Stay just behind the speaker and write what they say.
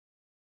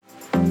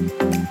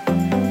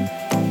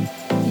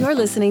You're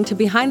listening to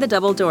Behind the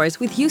Double Doors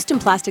with Houston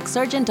plastic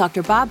surgeon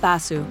Dr. Bob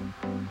Basu.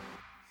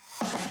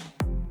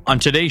 On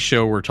today's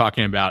show, we're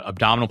talking about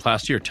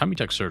abdominoplasty or tummy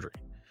tuck surgery.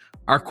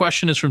 Our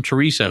question is from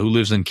Teresa, who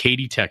lives in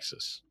Katy,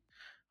 Texas.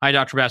 Hi,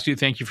 Dr. Basu.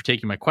 Thank you for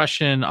taking my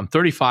question. I'm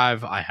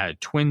 35. I had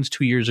twins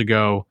 2 years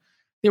ago.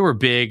 They were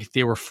big.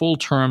 They were full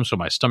term, so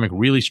my stomach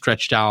really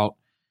stretched out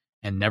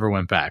and never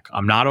went back.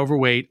 I'm not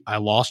overweight. I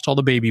lost all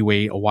the baby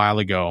weight a while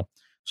ago,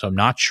 so I'm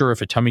not sure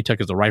if a tummy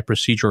tuck is the right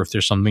procedure or if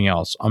there's something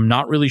else. I'm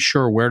not really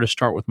sure where to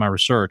start with my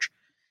research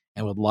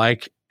and would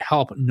like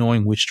help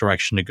knowing which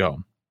direction to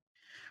go.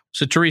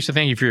 So, Teresa,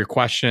 thank you for your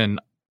question.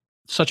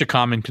 Such a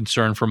common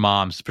concern for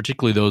moms,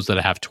 particularly those that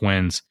have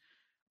twins.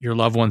 Your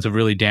loved ones have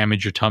really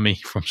damaged your tummy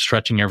from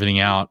stretching everything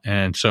out.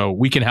 And so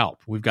we can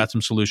help. We've got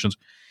some solutions.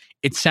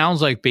 It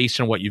sounds like based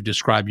on what you've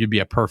described, you'd be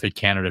a perfect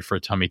candidate for a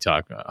tummy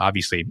tuck.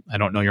 Obviously, I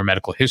don't know your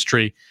medical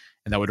history,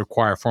 and that would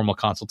require a formal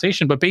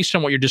consultation. But based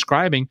on what you're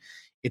describing,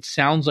 it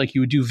sounds like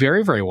you would do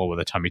very, very well with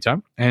a tummy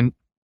tuck. And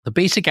the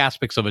basic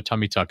aspects of a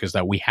tummy tuck is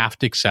that we have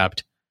to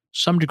accept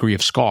some degree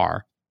of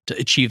scar to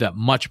achieve that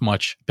much,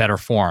 much better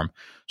form.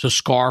 So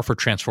scar for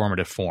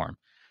transformative form.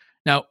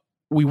 Now,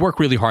 we work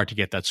really hard to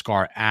get that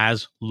scar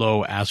as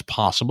low as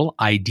possible,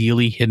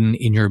 ideally hidden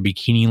in your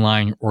bikini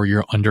line or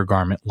your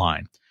undergarment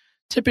line.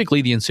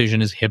 Typically, the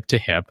incision is hip to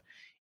hip.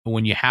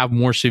 When you have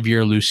more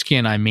severe loose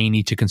skin, I may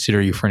need to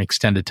consider you for an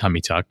extended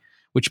tummy tuck,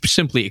 which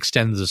simply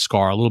extends the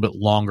scar a little bit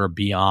longer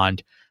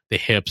beyond the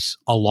hips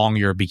along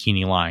your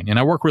bikini line. And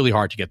I work really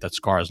hard to get that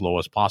scar as low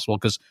as possible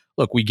because,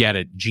 look, we get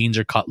it. Jeans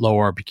are cut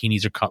lower,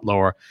 bikinis are cut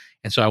lower.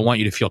 And so I want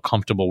you to feel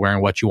comfortable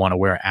wearing what you want to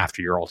wear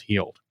after you're all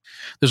healed.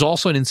 There's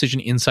also an incision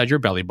inside your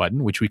belly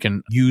button, which we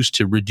can use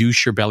to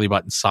reduce your belly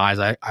button size.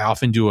 I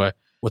often do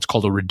what's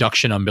called a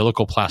reduction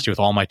umbilicoplasty with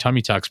all my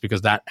tummy tucks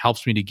because that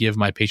helps me to give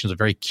my patients a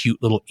very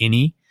cute little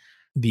innie.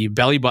 The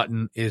belly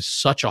button is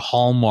such a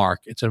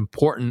hallmark. It's an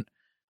important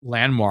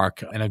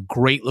landmark, and a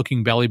great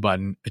looking belly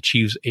button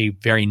achieves a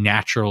very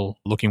natural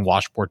looking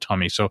washboard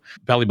tummy. So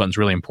belly button is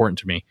really important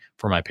to me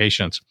for my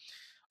patients.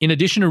 In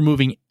addition to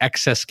removing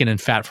excess skin and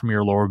fat from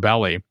your lower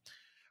belly,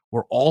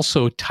 we're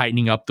also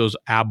tightening up those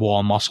ab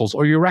wall muscles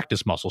or your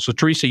rectus muscles. So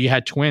Teresa, you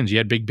had twins, you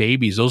had big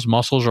babies. Those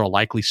muscles are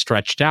likely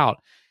stretched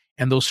out.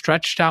 And those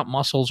stretched out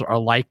muscles are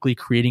likely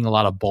creating a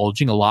lot of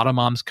bulging. A lot of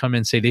moms come in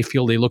and say they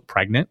feel they look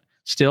pregnant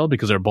still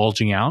because they're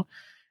bulging out.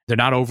 They're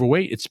not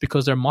overweight. It's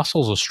because their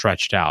muscles are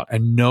stretched out,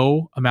 and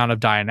no amount of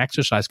diet and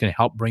exercise can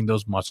help bring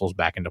those muscles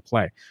back into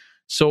play.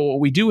 So what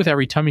we do with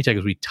every tummy tuck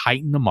is we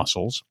tighten the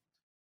muscles.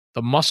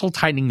 The muscle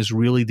tightening is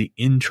really the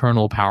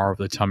internal power of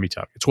the tummy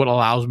tuck. It's what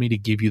allows me to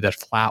give you that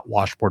flat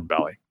washboard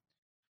belly.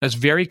 It's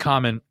very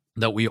common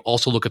that we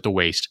also look at the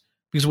waist,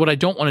 because what I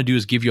don't want to do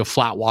is give you a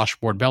flat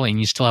washboard belly and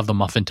you still have the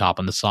muffin top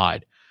on the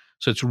side.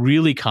 So it's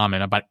really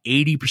common. About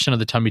 80% of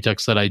the tummy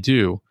tucks that I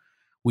do,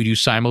 we do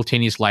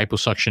simultaneous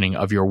liposuctioning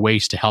of your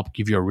waist to help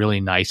give you a really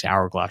nice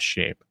hourglass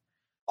shape.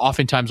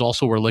 Oftentimes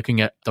also we're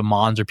looking at the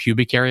mons or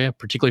pubic area,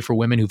 particularly for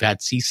women who've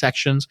had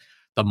C-sections.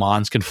 The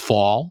mons can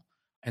fall.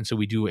 And so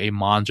we do a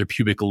mons or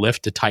pubic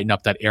lift to tighten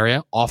up that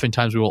area.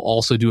 Oftentimes we will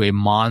also do a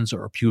mons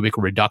or pubic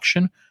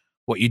reduction.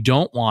 What you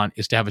don't want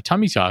is to have a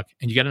tummy tuck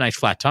and you get a nice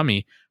flat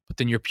tummy, but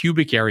then your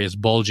pubic area is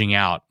bulging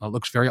out. It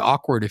looks very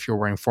awkward if you're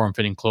wearing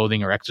form-fitting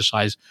clothing or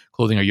exercise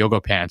clothing or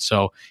yoga pants.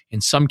 So in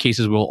some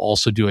cases, we'll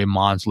also do a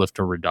mons lift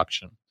or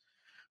reduction.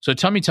 So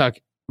tummy tuck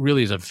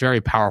really is a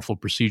very powerful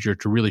procedure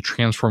to really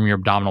transform your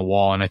abdominal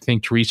wall. And I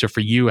think, Teresa,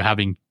 for you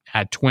having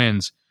had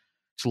twins,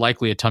 it's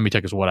likely a tummy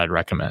tuck is what I'd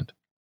recommend.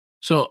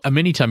 So a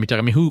mini tummy tuck,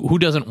 I mean, who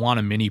doesn't want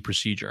a mini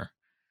procedure?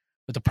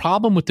 But the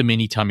problem with the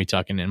mini tummy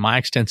tuck, and in my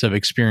extensive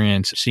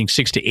experience seeing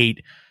 6 to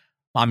 8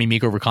 mommy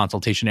makeover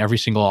consultation every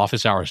single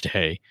office hours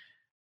day,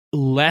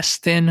 less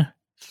than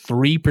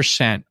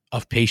 3%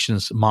 of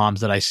patients, moms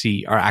that I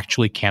see are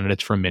actually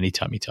candidates for a mini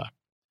tummy tuck.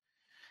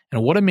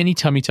 And what a mini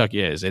tummy tuck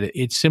is,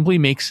 it simply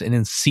makes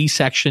an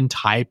C-section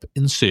type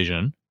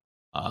incision,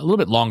 a little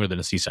bit longer than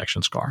a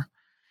C-section scar.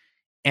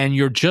 And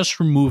you're just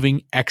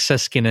removing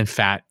excess skin and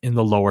fat in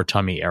the lower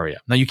tummy area.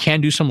 Now, you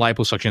can do some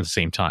liposuction at the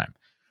same time.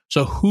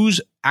 So who's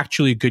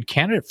actually a good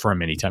candidate for a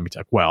mini tummy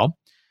tuck? Well,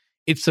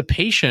 it's the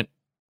patient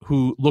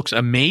who looks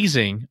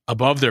amazing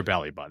above their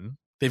belly button.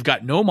 They've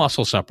got no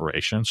muscle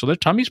separation, so their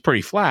tummy's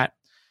pretty flat,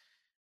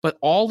 but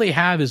all they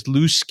have is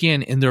loose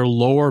skin in their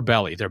lower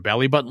belly. Their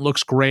belly button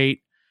looks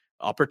great,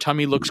 upper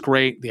tummy looks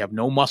great, they have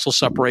no muscle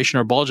separation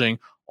or bulging.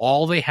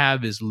 All they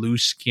have is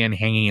loose skin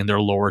hanging in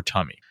their lower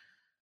tummy.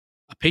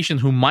 A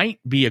patient who might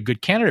be a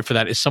good candidate for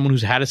that is someone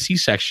who's had a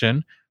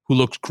C-section, who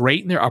looks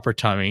great in their upper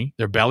tummy,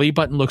 their belly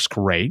button looks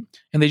great,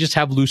 and they just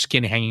have loose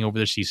skin hanging over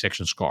their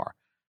C-section scar.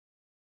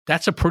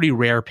 That's a pretty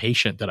rare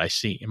patient that I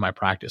see in my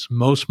practice.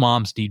 Most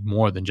moms need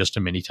more than just a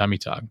mini tummy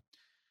tuck.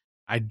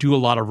 I do a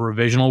lot of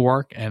revisional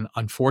work, and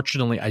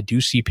unfortunately, I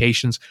do see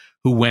patients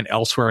who went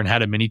elsewhere and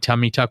had a mini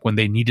tummy tuck when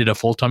they needed a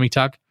full tummy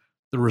tuck.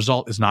 The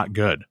result is not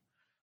good.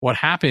 What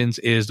happens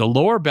is the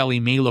lower belly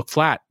may look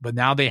flat, but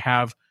now they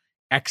have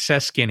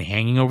excess skin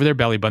hanging over their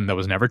belly button that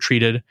was never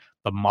treated.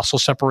 The muscle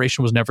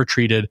separation was never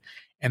treated.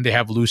 and they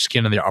have loose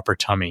skin in their upper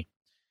tummy.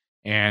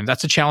 And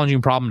that's a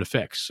challenging problem to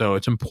fix. So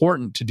it's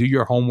important to do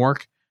your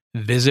homework,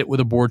 visit with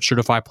a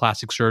board-certified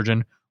plastic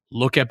surgeon,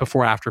 look at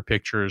before-after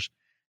pictures,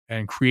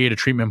 and create a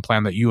treatment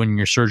plan that you and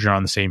your surgeon are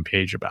on the same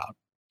page about.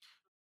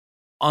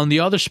 On the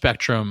other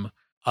spectrum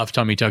of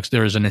tummy tucks,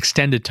 there is an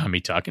extended tummy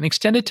tuck. An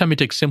extended tummy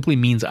tuck simply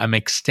means I'm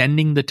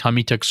extending the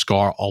tummy tuck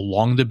scar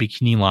along the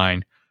bikini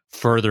line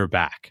further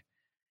back.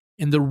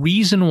 And the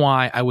reason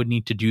why I would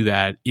need to do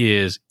that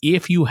is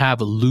if you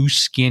have loose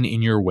skin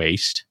in your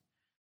waist,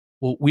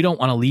 well, we don't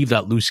want to leave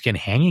that loose skin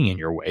hanging in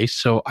your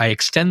waist. So I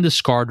extend the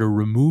scar to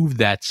remove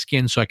that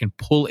skin so I can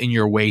pull in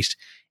your waist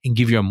and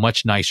give you a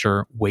much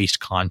nicer waist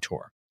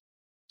contour.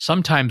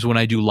 Sometimes when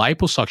I do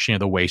liposuction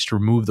of the waist to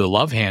remove the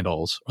love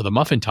handles or the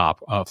muffin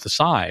top of the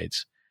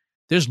sides,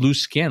 there's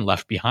loose skin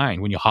left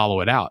behind when you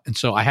hollow it out. And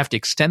so I have to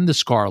extend the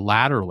scar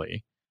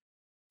laterally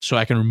so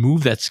I can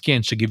remove that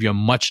skin to give you a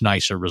much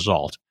nicer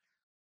result.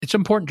 It's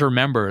important to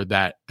remember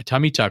that a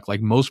tummy tuck,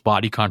 like most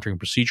body contouring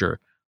procedure,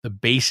 the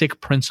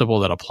basic principle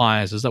that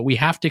applies is that we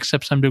have to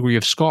accept some degree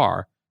of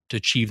scar to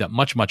achieve that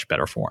much, much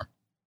better form.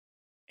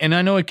 And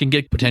I know it can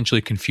get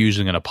potentially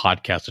confusing in a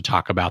podcast to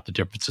talk about the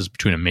differences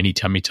between a mini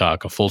tummy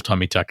tuck, a full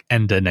tummy tuck,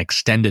 and an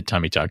extended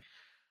tummy tuck.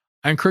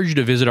 I encourage you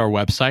to visit our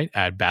website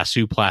at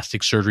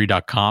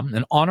basuplasticsurgery.com.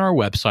 And on our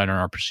website, on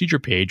our procedure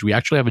page, we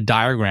actually have a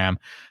diagram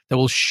that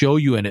will show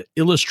you and it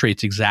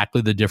illustrates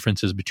exactly the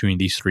differences between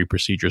these three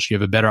procedures. So you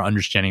have a better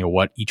understanding of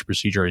what each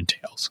procedure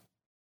entails.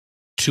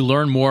 To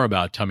learn more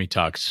about tummy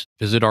tucks,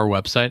 visit our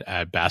website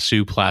at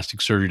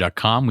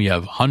basuplasticsurgery.com. We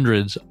have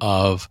hundreds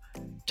of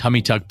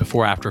tummy tuck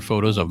before-after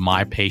photos of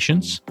my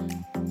patients.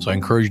 So I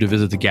encourage you to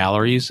visit the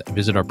galleries,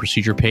 visit our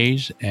procedure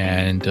page,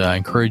 and I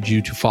encourage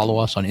you to follow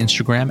us on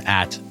Instagram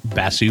at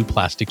Basu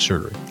Plastic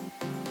Surgery.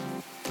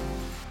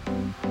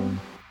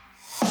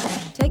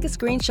 Take a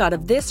screenshot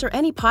of this or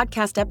any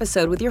podcast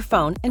episode with your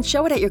phone and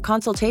show it at your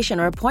consultation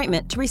or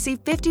appointment to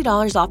receive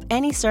 $50 off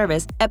any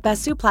service at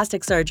Basu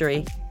Plastic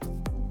Surgery.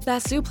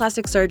 Basu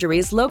Plastic Surgery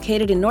is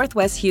located in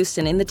Northwest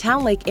Houston in the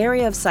Town Lake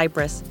area of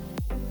Cypress.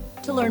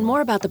 To learn more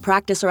about the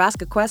practice or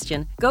ask a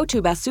question, go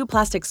to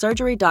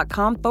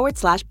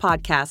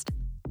basuplasticsurgery.com/podcast.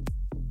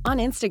 On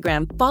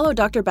Instagram, follow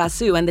Dr.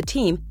 Basu and the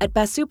team at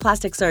Basu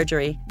Plastic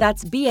Surgery.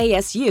 That's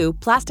BASU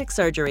Plastic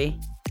Surgery.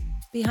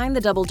 Behind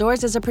the Double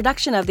Doors is a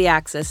production of The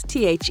Axis,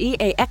 TheAxis.io.